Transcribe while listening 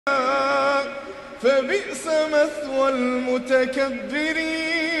فبئس مثوى المتكبرين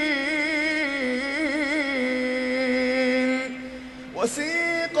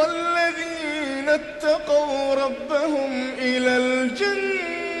وسيق الذين اتقوا ربهم إلى الجنة.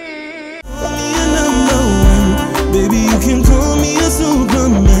 Baby, you can call me a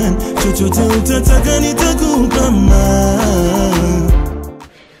Superman.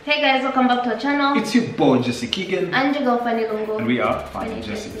 Hey guys, welcome back to our channel. It's your boy Jesse Keegan and your girl Fanny Lungo. And we are Fanny and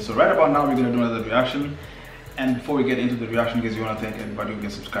Jessy. So right about now we're gonna do another reaction. And before we get into the reaction, guys, we wanna thank everybody who can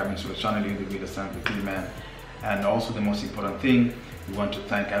subscribe to the channel. You're the realest and the team, man. And also the most important thing, we want to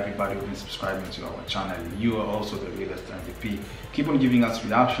thank everybody who's been subscribing to our channel. You are also the realest MVP. Keep on giving us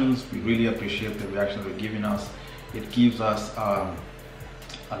reactions. We really appreciate the reactions you're giving us. It gives us a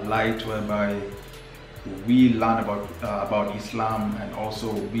light whereby we learn about Islam, and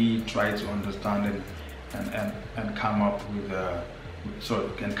also we try to understand and come up with a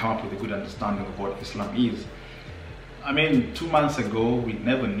good understanding of what Islam is. I mean, 2 months ago we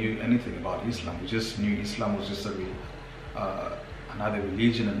never knew anything about Islam. We just knew Islam was just another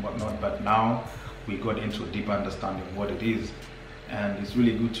religion and whatnot, but now we got into a deeper understanding of what it is, and it's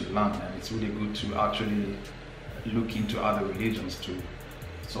really good to learn, and it's really good to actually look into other religions too.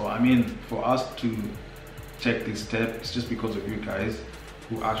 So I mean, for us to take this step, it's just because of you guys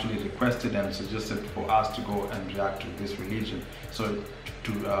who actually requested and suggested for us to go and react to this religion, so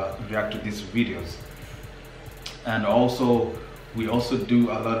to react to these videos. And also we also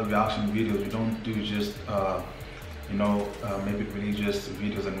do a lot of reaction videos. We don't do just maybe religious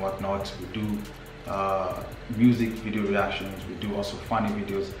videos and whatnot. We do music video reactions. We do also funny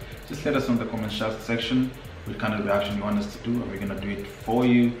videos. Just let us know in the comment section what kind of reaction you want us to do, and we're gonna do it for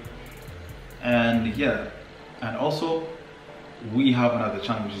you. And yeah, and also we have another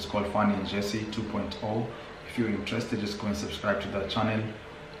channel which is called Fanny&jessy 2.0. If you're interested, just go and subscribe to that channel.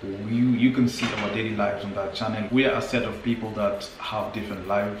 You can see our daily lives on that channel. We are a set of people that have different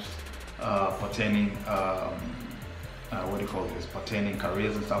lives pertaining pertaining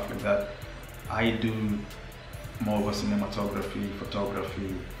careers and stuff like that. I do more of a cinematography,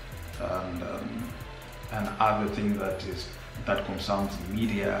 photography, and other things that concerns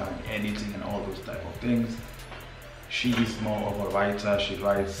media and editing and all those type of things. She is more of a writer. She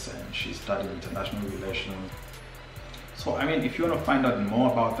writes and she studied international relations. So I mean, if you want to find out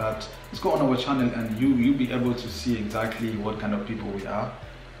more about that, just go on our channel and you'll be able to see exactly what kind of people we are.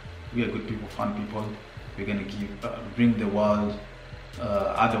 We are good people, fun people. We're gonna bring the world,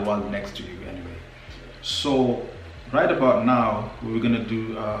 other world next to you anyway. So right about now, we're gonna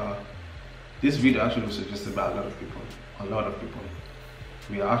do this video. Actually was suggested by a lot of people.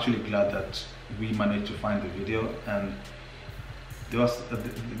 We are actually glad that we managed to find the video, and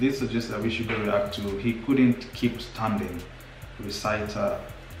they suggested that we should react to He Couldn't Keep Standing, Reciter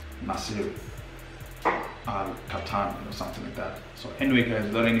Naseer al Qatami or something like that. So anyway guys,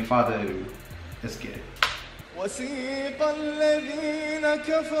 without any further ado, let's get it. وسيق الذين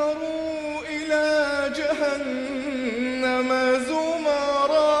كفروا إلى جهنم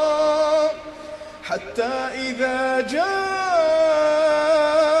زمرا حتى إذا جاءوها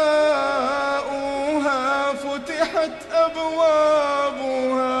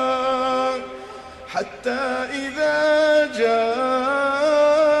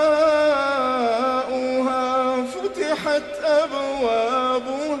فتحت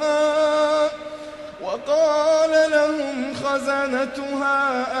أبوابها وقال لهم خزنتها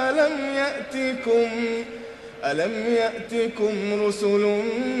ألم يأتكم رسل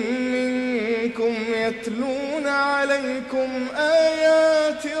منكم يتلون عليكم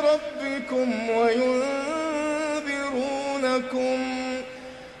آيات ربكم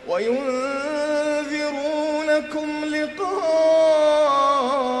وينذرونكم لقاء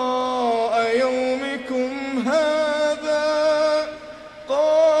يومكم هذا؟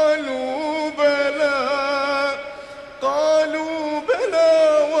 قالوا بلى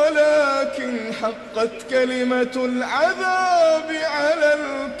ولكن حقت كلمة العذاب على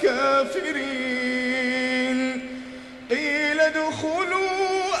الكافرين قيل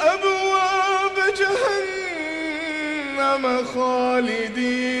ادخلوا أبواب جهنم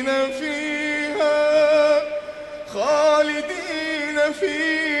خالدين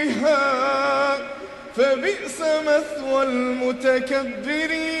فيها فبئس مثوى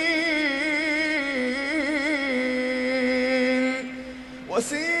المتكبرين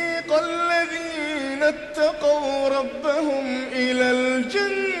وسيق الذين اتقوا ربهم إلى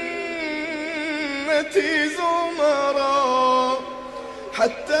الجنة زمرا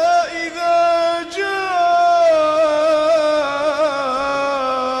حتى إذا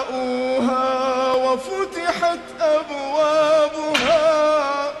جاءوها وفتحت أبوابها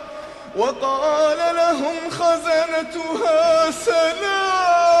وقال لهم خزنتها سلام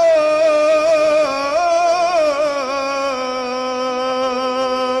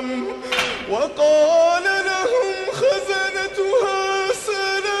وقال لهم خزنتها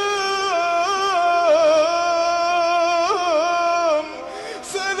سلام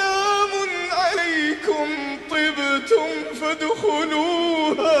سلام عليكم طبتم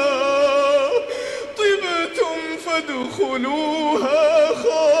فادخلوها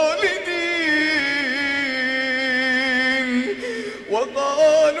خالدين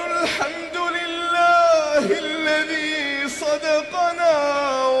وقالوا الحمد لله الذي صدقنا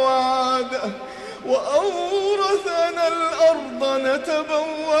وعده وأورثنا الأرض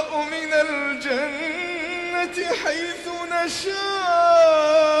نتبوأ من الجنة حيث نشاء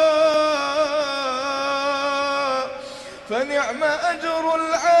فنعم أجر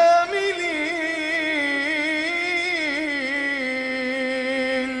العاملين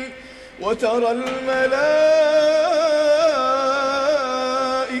وترى الملائكة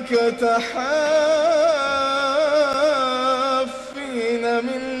حافين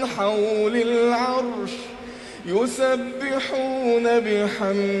من حول العرش يسبحون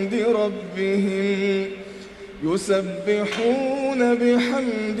بحمد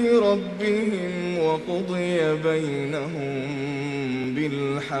ربهم وقضي بينهم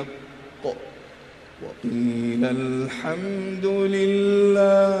بالحق وقيل الحمد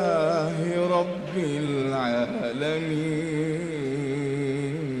لله رب العالمين.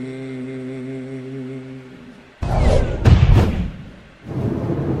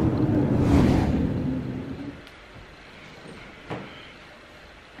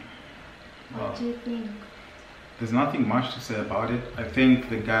 What do you think? There's nothing much to say about it. I think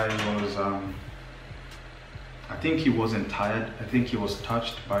the guy was, I think he wasn't tired. I think he was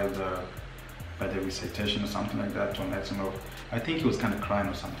touched by the recitation or something like that. I think he was kind of crying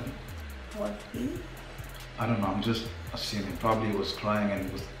or something. What he? I don't know, I'm just assuming. Probably he was crying and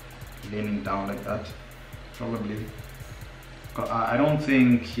he was leaning down like that. Probably. I don't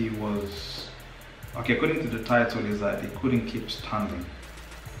think he was, okay, according to the title is that he couldn't keep standing.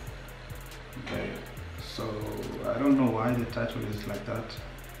 Okay. So I don't know why the title is like that,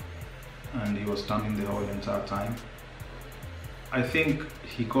 and he was standing the whole entire time. I think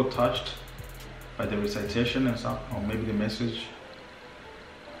he got touched by the recitation and stuff, or maybe the message.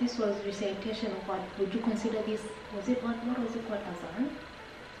 This was recitation of what? Would you consider this? Was it what was it called? Azan?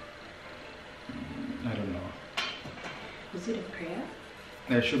 I don't know. Was it a prayer?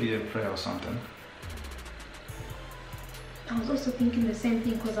 There should be a prayer or something. I was also thinking the same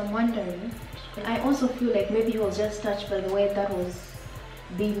thing because I'm wondering. I also feel like maybe he was just touched by the way that was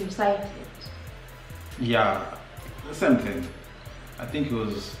being recited. Yeah, the same thing. I think he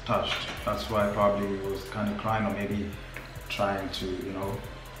was touched. That's why probably he was kind of crying, or maybe trying to, you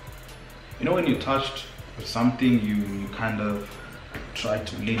know when you're touched with something, you kind of try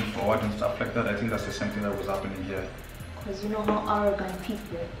to lean forward and stuff like that. I think that's the same thing that was happening here. Because you know how arrogant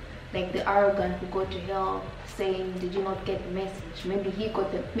people, like the arrogant who go to hell saying, did you not get the message? Maybe he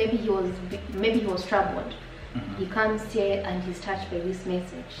got the, maybe he was troubled. Mm-hmm. He comes here and he's touched by this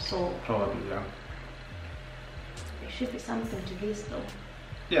message. So probably, yeah. There should be something to this though.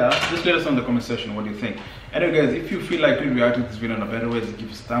 Yeah, just let us know in the comment section what do you think. Anyway guys, if you feel like doing reacting to this video in a better way, give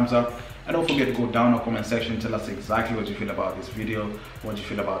us a thumbs up. And don't forget to go down in the comment section and tell us exactly what you feel about this video, what you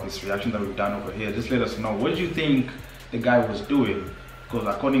feel about this reaction that we've done over here. Just let us know, what do you think the guy was doing? Because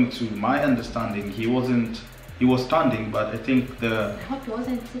according to my understanding, he was standing, but I think I hope he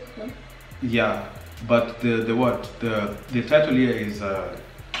wasn't sick though. Yeah, but the title here is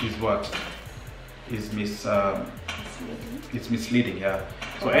misleading. It's misleading, yeah.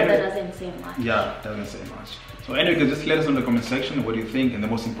 So anyway, that doesn't say much. Yeah, doesn't say much. So anyway, guys, just let us know in the comment section what do you think, and the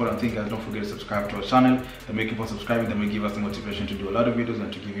most important thing, guys, don't forget to subscribe to our channel. The making for subscribing, that will give us the motivation to do a lot of videos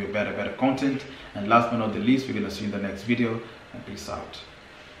and to give you better content. And last but not the least, we're gonna see you in the next video, and peace out.